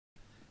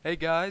Hey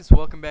guys,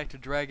 welcome back to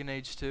Dragon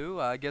Age 2.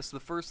 I guess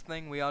the first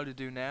thing we ought to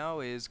do now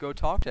is go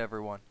talk to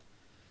everyone.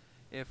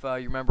 If you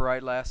remember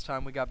right, last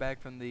time we got back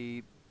from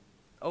the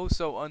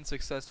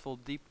oh-so-unsuccessful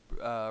Deep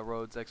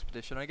Roads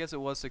expedition. I guess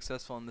it was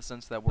successful in the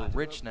sense that we're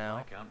rich now,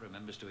 I can't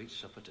remember to eat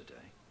supper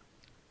today.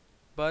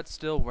 but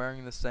still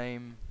wearing the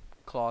same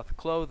cloth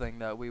clothing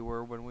that we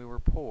were when we were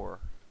poor.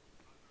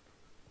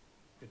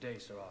 Good day,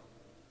 Sarah.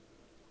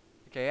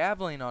 Okay,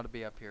 Aveline ought to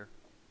be up here.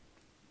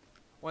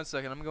 One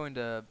second, I'm going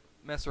to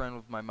mess around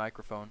with my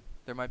microphone.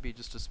 There might be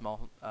just a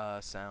small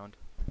sound.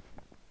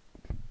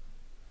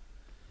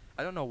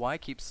 I don't know why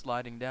it keeps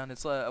sliding down.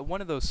 It's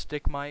one of those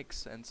stick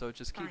mics, and so it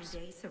just keeps...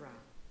 Fine day, Sarah.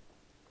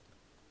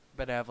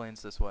 Bet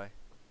Aveline's this way.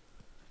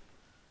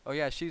 Oh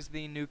yeah, she's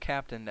the new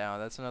captain now.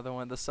 That's another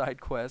one of the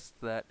side quests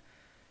that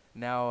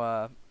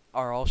now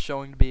are all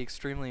showing to be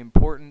extremely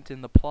important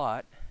in the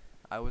plot.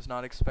 I was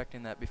not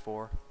expecting that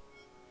before.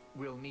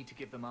 We'll need to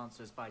give them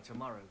answers by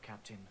tomorrow,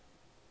 Captain.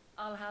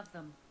 I'll have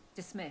them.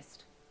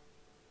 Dismissed.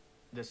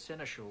 The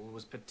Seneschal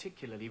was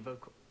particularly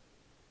vocal.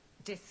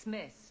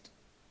 Dismissed.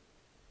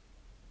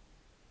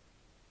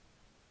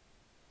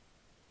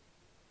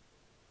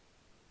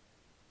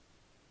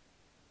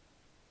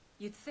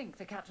 You'd think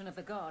the captain of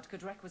the guard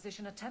could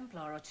requisition a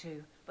Templar or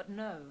two, but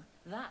no,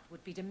 that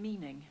would be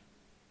demeaning.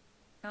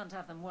 Can't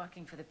have them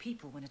working for the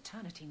people when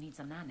eternity needs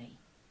a nanny.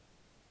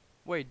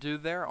 Wait,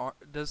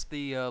 does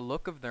the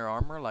look of their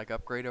armor like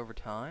upgrade over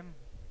time?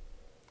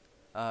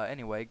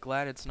 Anyway,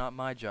 glad it's not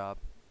my job.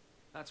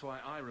 That's why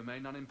I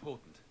remain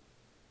unimportant.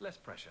 Less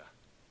pressure.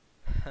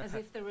 As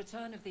if the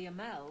return of the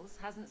Amels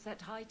hasn't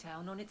set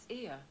Hightown on its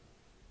ear.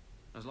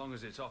 As long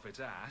as it's off its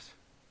ass.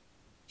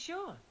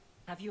 Sure,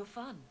 have your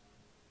fun.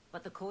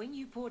 But the coin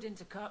you poured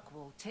into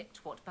Kirkwall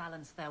tipped what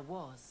balance there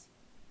was.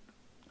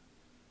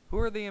 Who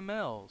are the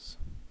Amels?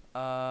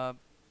 Let's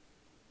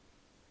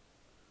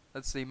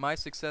see, my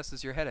success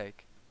is your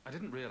headache. I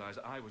didn't realize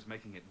I was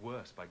making it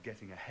worse by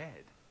getting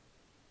ahead.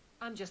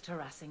 I'm just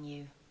harassing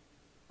you.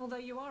 Although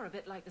you are a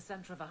bit like the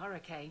center of a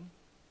hurricane.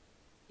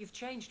 You've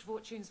changed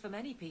fortunes for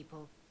many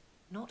people,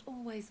 not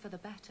always for the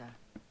better.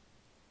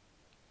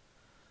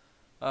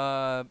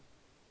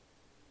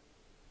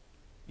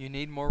 You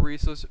need more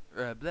resources?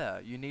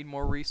 You need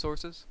more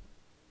resources?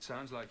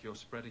 Sounds like you're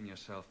spreading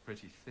yourself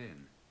pretty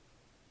thin.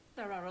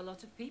 There are a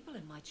lot of people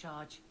in my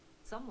charge.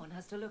 Someone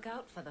has to look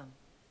out for them.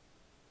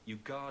 You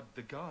guard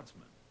the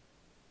guardsmen.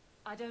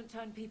 I don't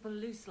turn people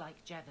loose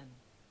like Jevon.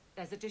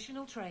 There's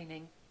additional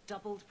training,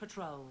 doubled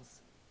patrols.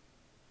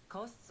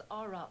 Costs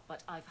are up,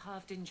 but I've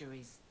halved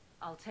injuries.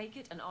 I'll take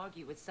it and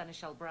argue with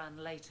Seneschal Bran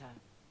later.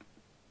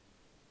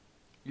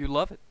 You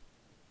love it.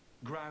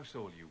 Grouse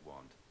all you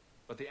want.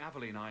 But the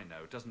Aveline I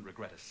know doesn't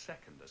regret a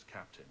second as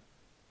captain.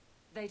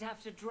 They'd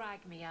have to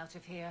drag me out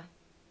of here.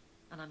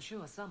 And I'm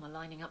sure some are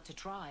lining up to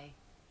try.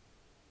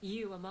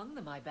 You among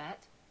them, I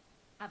bet.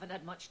 Haven't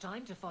had much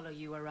time to follow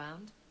you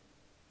around.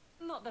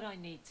 Not that I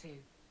need to.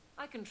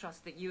 I can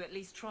trust that you at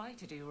least try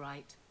to do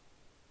right.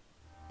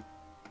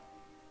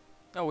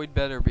 Oh, we'd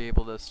better be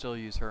able to still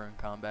use her in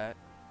combat.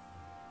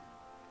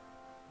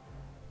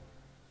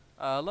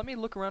 Let me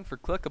look around for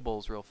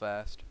clickables real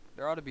fast.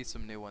 There ought to be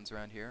some new ones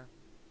around here.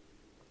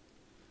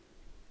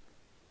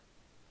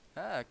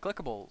 Ah,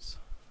 clickables.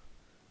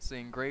 It's the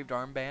engraved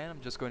armband.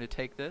 I'm just going to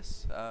take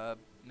this.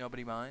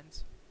 Nobody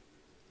minds.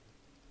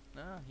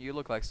 Ah, you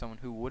look like someone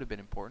who would have been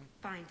important.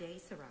 Fine day,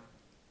 Sarah.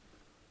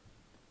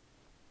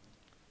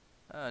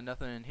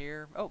 Nothing in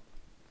here. Oh.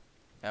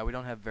 We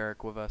don't have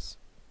Varric with us.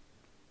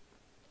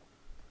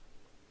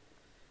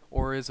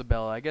 Or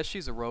Isabella. I guess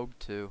she's a rogue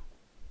too.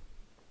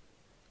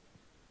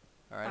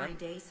 Alright. Fine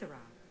day, Sarah.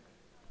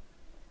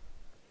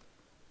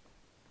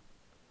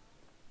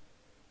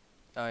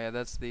 Oh yeah,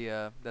 that's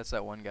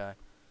that one guy.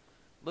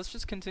 Let's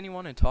just continue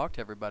on and talk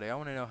to everybody. I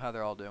want to know how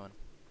they're all doing.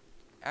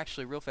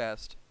 Actually, real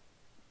fast.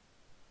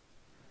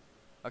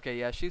 Okay,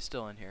 yeah, she's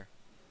still in here.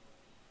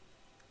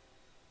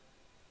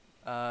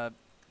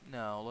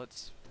 No,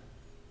 let's...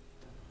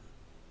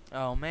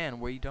 Oh man,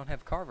 we don't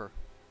have Carver.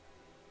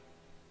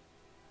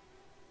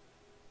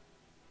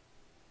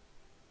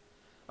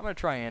 I'm gonna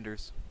try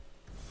Anders.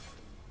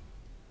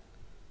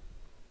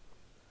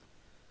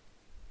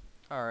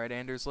 Alright,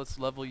 Anders, let's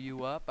level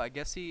you up. I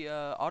guess he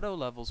auto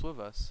levels with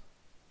us.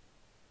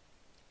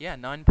 Yeah,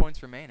 9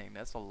 points remaining.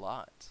 That's a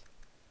lot.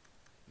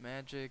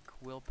 Magic,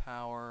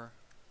 willpower.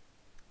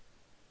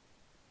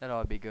 That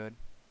ought to be good.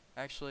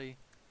 Actually,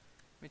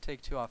 let me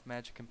take 2 off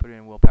magic and put it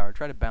in willpower.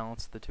 Try to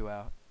balance the 2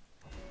 out.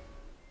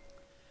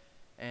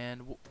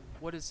 And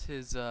what is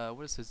his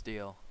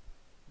deal?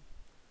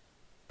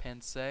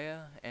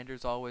 Panacea.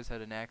 Anders always had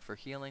a knack for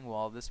healing.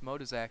 While this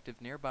mode is active,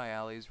 nearby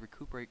allies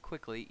recuperate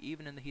quickly,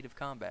 even in the heat of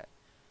combat.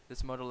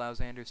 This mode allows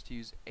Anders to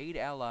use 8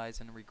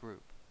 allies and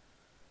regroup.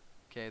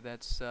 Okay,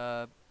 that's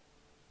a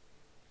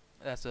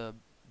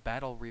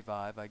battle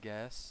revive, I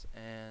guess,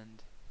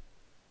 and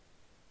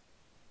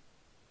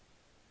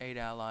 8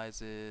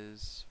 allies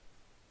is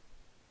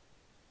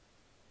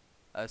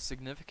a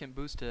significant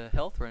boost to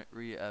health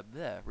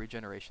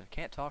regeneration.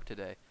 Can't talk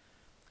today.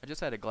 I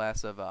just had a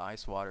glass of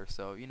ice water,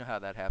 so you know how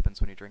that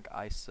happens when you drink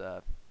ice.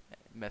 It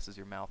messes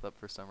your mouth up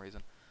for some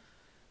reason.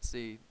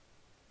 See,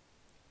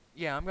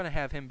 yeah, I'm going to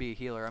have him be a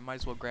healer. I might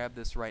as well grab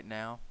this right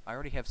now. I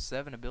already have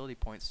 7 ability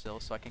points still,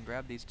 so I can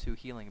grab these 2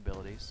 healing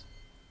abilities.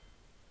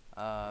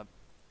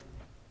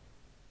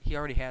 He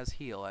already has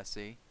heal, I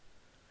see.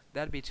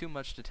 That'd be too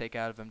much to take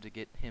out of him to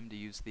get him to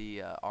use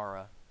the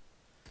aura.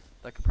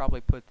 I could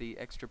probably put the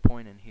extra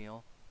point in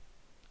heal.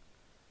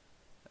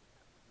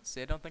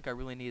 See, I don't think I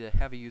really need a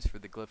heavy use for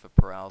the Glyph of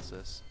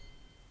Paralysis.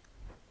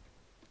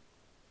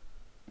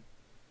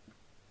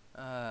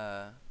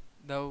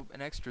 Though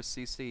an extra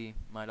CC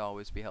might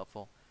always be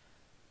helpful.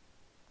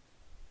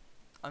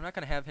 I'm not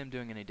going to have him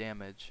doing any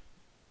damage.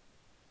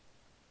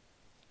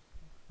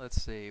 Let's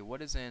see,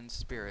 what is in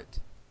Spirit?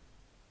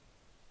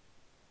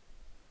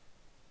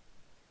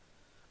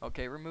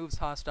 Okay, removes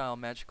hostile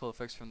magical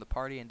effects from the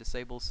party and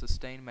disables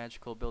sustained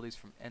magical abilities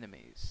from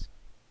enemies.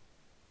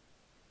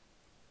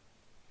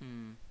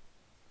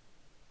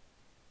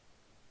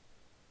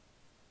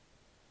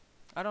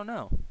 I don't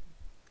know.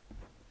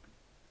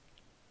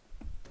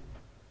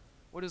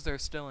 What is there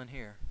still in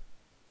here?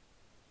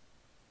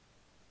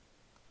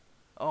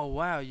 Oh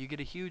wow, you get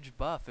a huge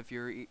buff if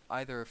you're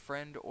either a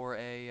friend or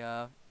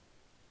a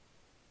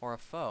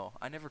foe.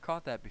 I never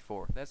caught that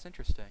before. That's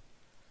interesting.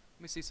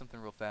 Let me see something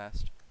real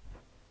fast.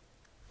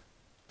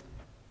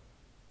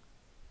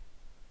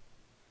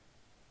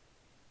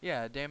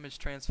 Yeah, damage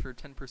transfer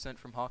 10%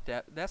 from Hawk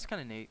to... That's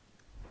kind of neat.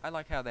 I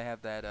like how they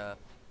have that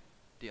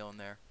deal in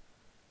there.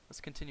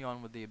 Let's continue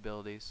on with the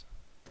abilities.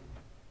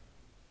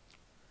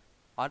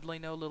 Oddly,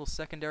 no little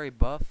secondary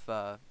buff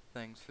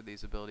things for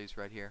these abilities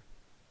right here.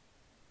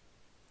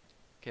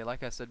 Okay,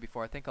 like I said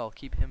before, I think I'll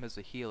keep him as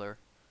a healer,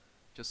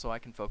 just so I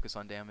can focus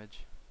on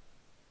damage.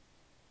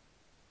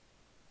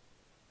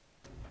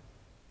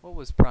 What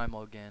was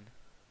Primal again?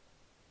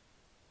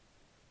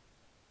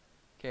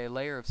 Okay,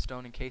 layer of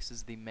stone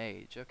encases the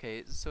mage.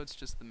 Okay, so it's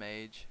just the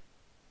mage.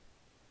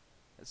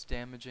 That's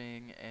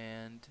damaging,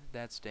 and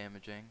that's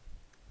damaging.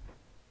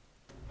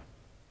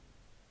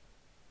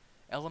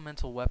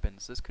 Elemental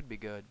weapons. This could be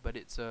good, but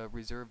it's a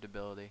reserved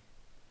ability.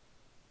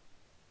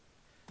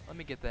 Let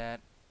me get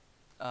that.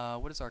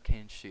 What is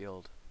Arcane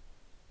Shield?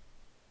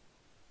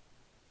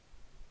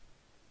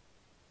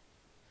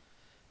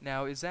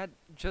 Now, is that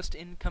just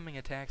incoming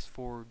attacks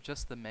for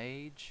just the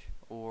mage,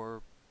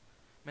 or...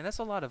 Man, that's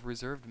a lot of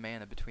reserved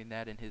mana between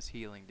that and his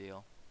healing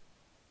deal.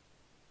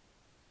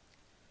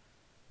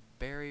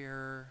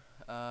 Barrier,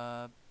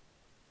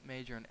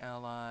 mage or an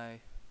ally.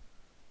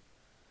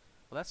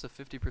 Well, that's a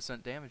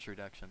 50% damage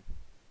reduction.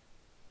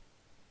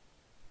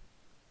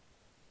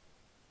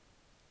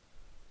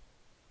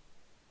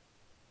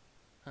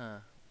 Huh.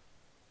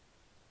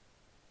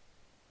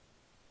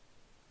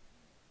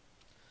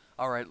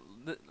 Alright,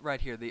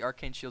 right here, the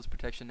Arcane Shield's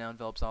protection now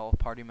envelops all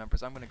party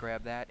members. I'm going to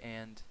grab that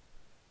and...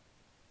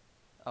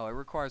 Oh, it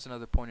requires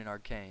another point in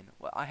Arcane.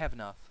 Well, I have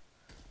enough.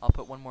 I'll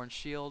put one more in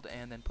Shield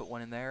and then put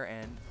one in there,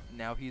 and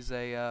now he's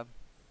a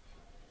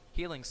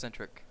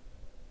healing-centric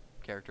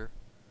character.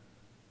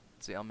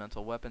 Let's see,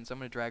 elemental weapons. I'm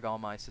going to drag all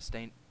my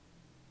sustain...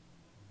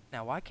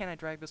 Now, why can't I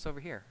drag this over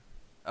here?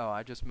 Oh,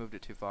 I just moved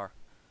it too far.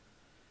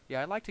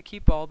 Yeah, I like to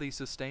keep all these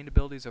sustained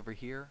abilities over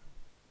here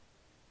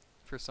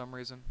for some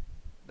reason.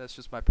 That's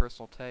just my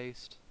personal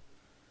taste.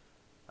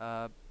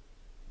 Yeah,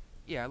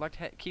 I like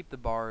to keep the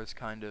bars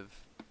kind of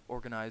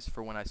organized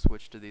for when I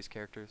switch to these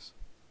characters.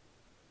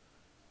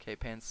 Okay,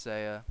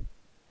 Panacea.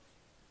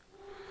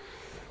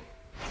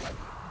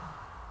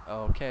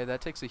 Okay,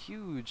 that takes a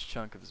huge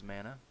chunk of his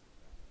mana.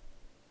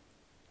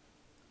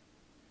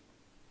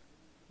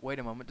 Wait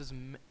a moment,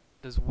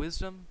 does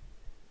Wisdom...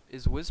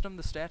 Is Wisdom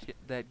the stat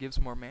that gives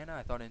more mana?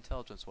 I thought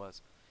Intelligence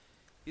was.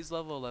 He's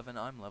level 11,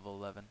 I'm level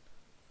 11.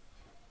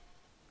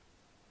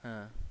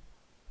 Huh.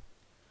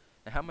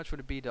 Now how much would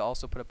it be to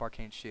also put up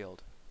Arcane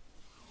Shield?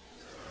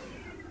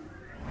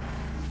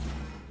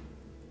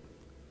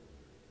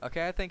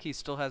 Okay, I think he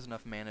still has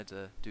enough mana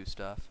to do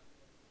stuff.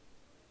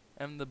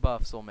 And the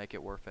buffs will make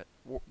it worth it.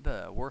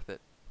 Worth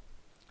it.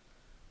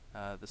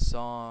 The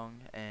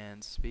song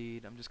and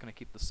speed. I'm just going to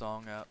keep the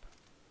song up.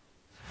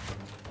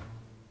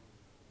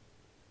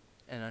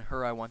 And on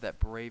her I want that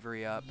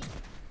bravery up.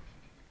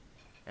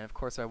 And of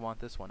course I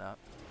want this one up.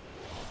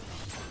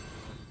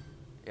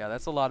 Yeah,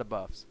 that's a lot of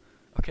buffs.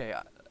 Okay,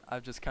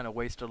 I've just kind of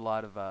wasted a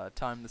lot of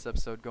time in this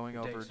episode going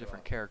over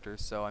different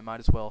characters, so I might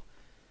as well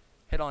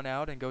head on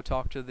out and go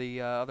talk to the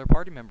other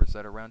party members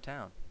that are around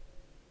town.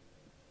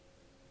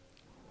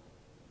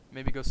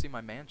 Maybe go see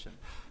my mansion.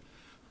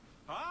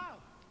 Oh,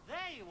 there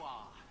you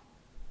are.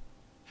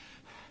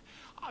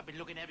 I've been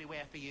looking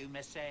everywhere for you,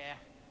 Messiah.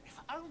 If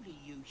only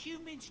you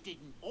humans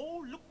didn't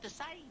all look the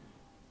same.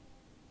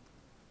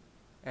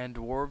 And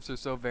dwarves are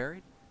so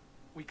varied?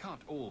 We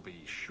can't all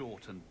be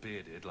short and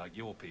bearded like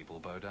your people,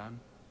 Bodan.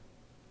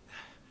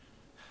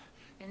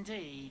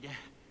 Indeed.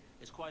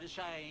 It's quite a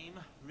shame,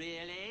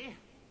 really.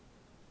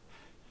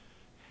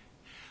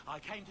 I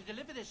came to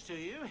deliver this to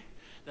you.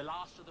 The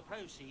last of the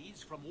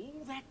proceeds from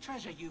all that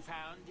treasure you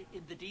found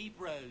in the deep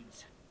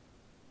roads.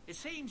 It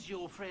seems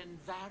your friend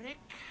Varric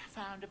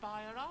found a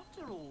buyer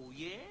after all,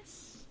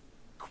 yes?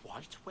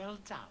 Quite well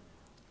done.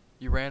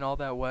 You ran all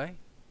that way?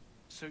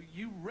 So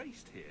you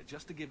raced here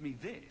just to give me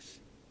this?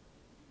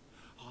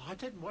 Oh, I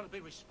didn't want to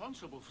be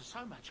responsible for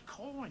so much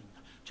coin.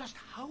 Just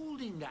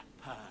holding that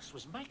purse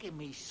was making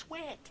me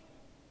sweat.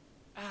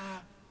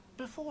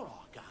 Before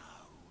I go,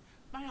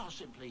 may I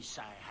simply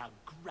say how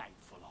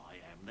grateful I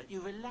am that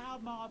you've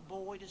allowed my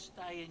boy to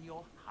stay in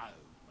your home.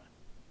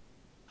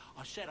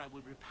 I said I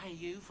would repay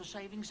you for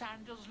saving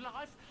Sandal's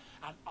life,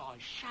 and I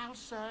shall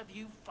serve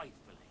you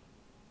faithfully.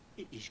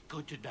 It is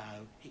good to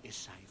know he is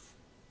safe.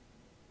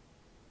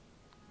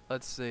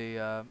 Let's see,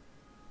 I'm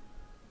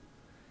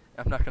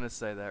not gonna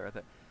say that right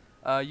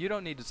there. You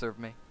don't need to serve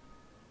me.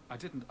 I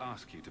didn't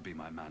ask you to be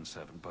my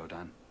manservant,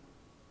 Bodan.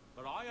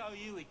 But I owe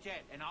you a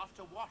debt, and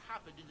after what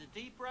happened in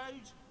the Deep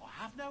Roads, I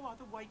have no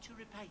other way to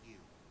repay you.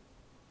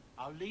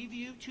 I'll leave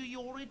you to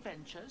your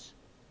adventures.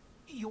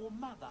 Your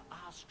mother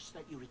asks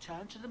that you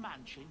return to the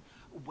mansion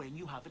when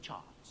you have a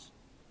chance.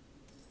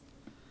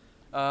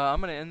 I'm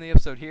gonna end the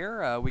episode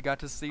here. We got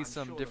to see I'm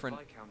some sure different...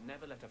 the Viscount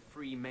never let a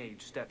free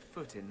mage step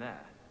foot in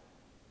there.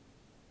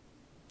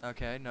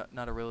 Okay,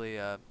 not a really,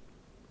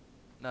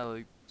 not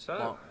really So,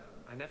 long...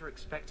 I never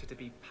expected to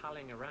be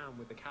palling around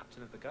with the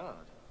captain of the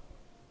guard.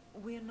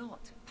 We're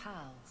not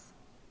pals.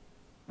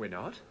 We're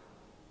not?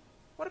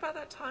 What about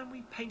that time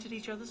we painted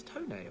each other's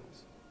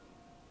toenails?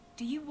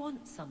 Do you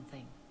want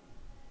something?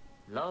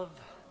 Love,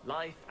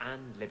 life,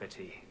 and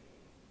liberty.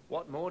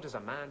 What more does a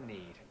man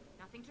need?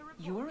 Nothing to report.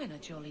 You're in a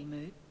jolly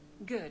mood.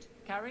 Good.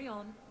 Carry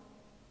on.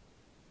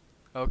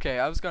 Okay,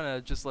 I was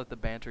gonna just let the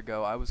banter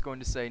go. I was going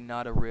to say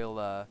not a real,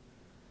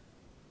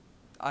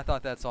 I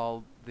thought that's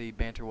all the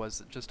banter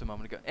was just a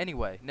moment ago.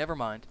 Anyway, never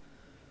mind.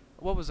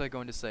 What was I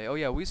going to say? Oh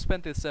yeah, we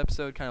spent this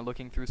episode kind of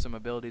looking through some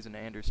abilities in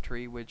Anders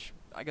Tree, which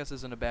I guess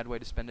isn't a bad way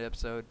to spend an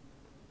episode.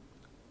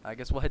 I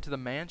guess we'll head to the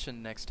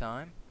mansion next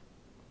time.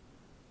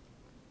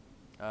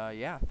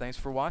 Yeah, thanks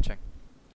for watching.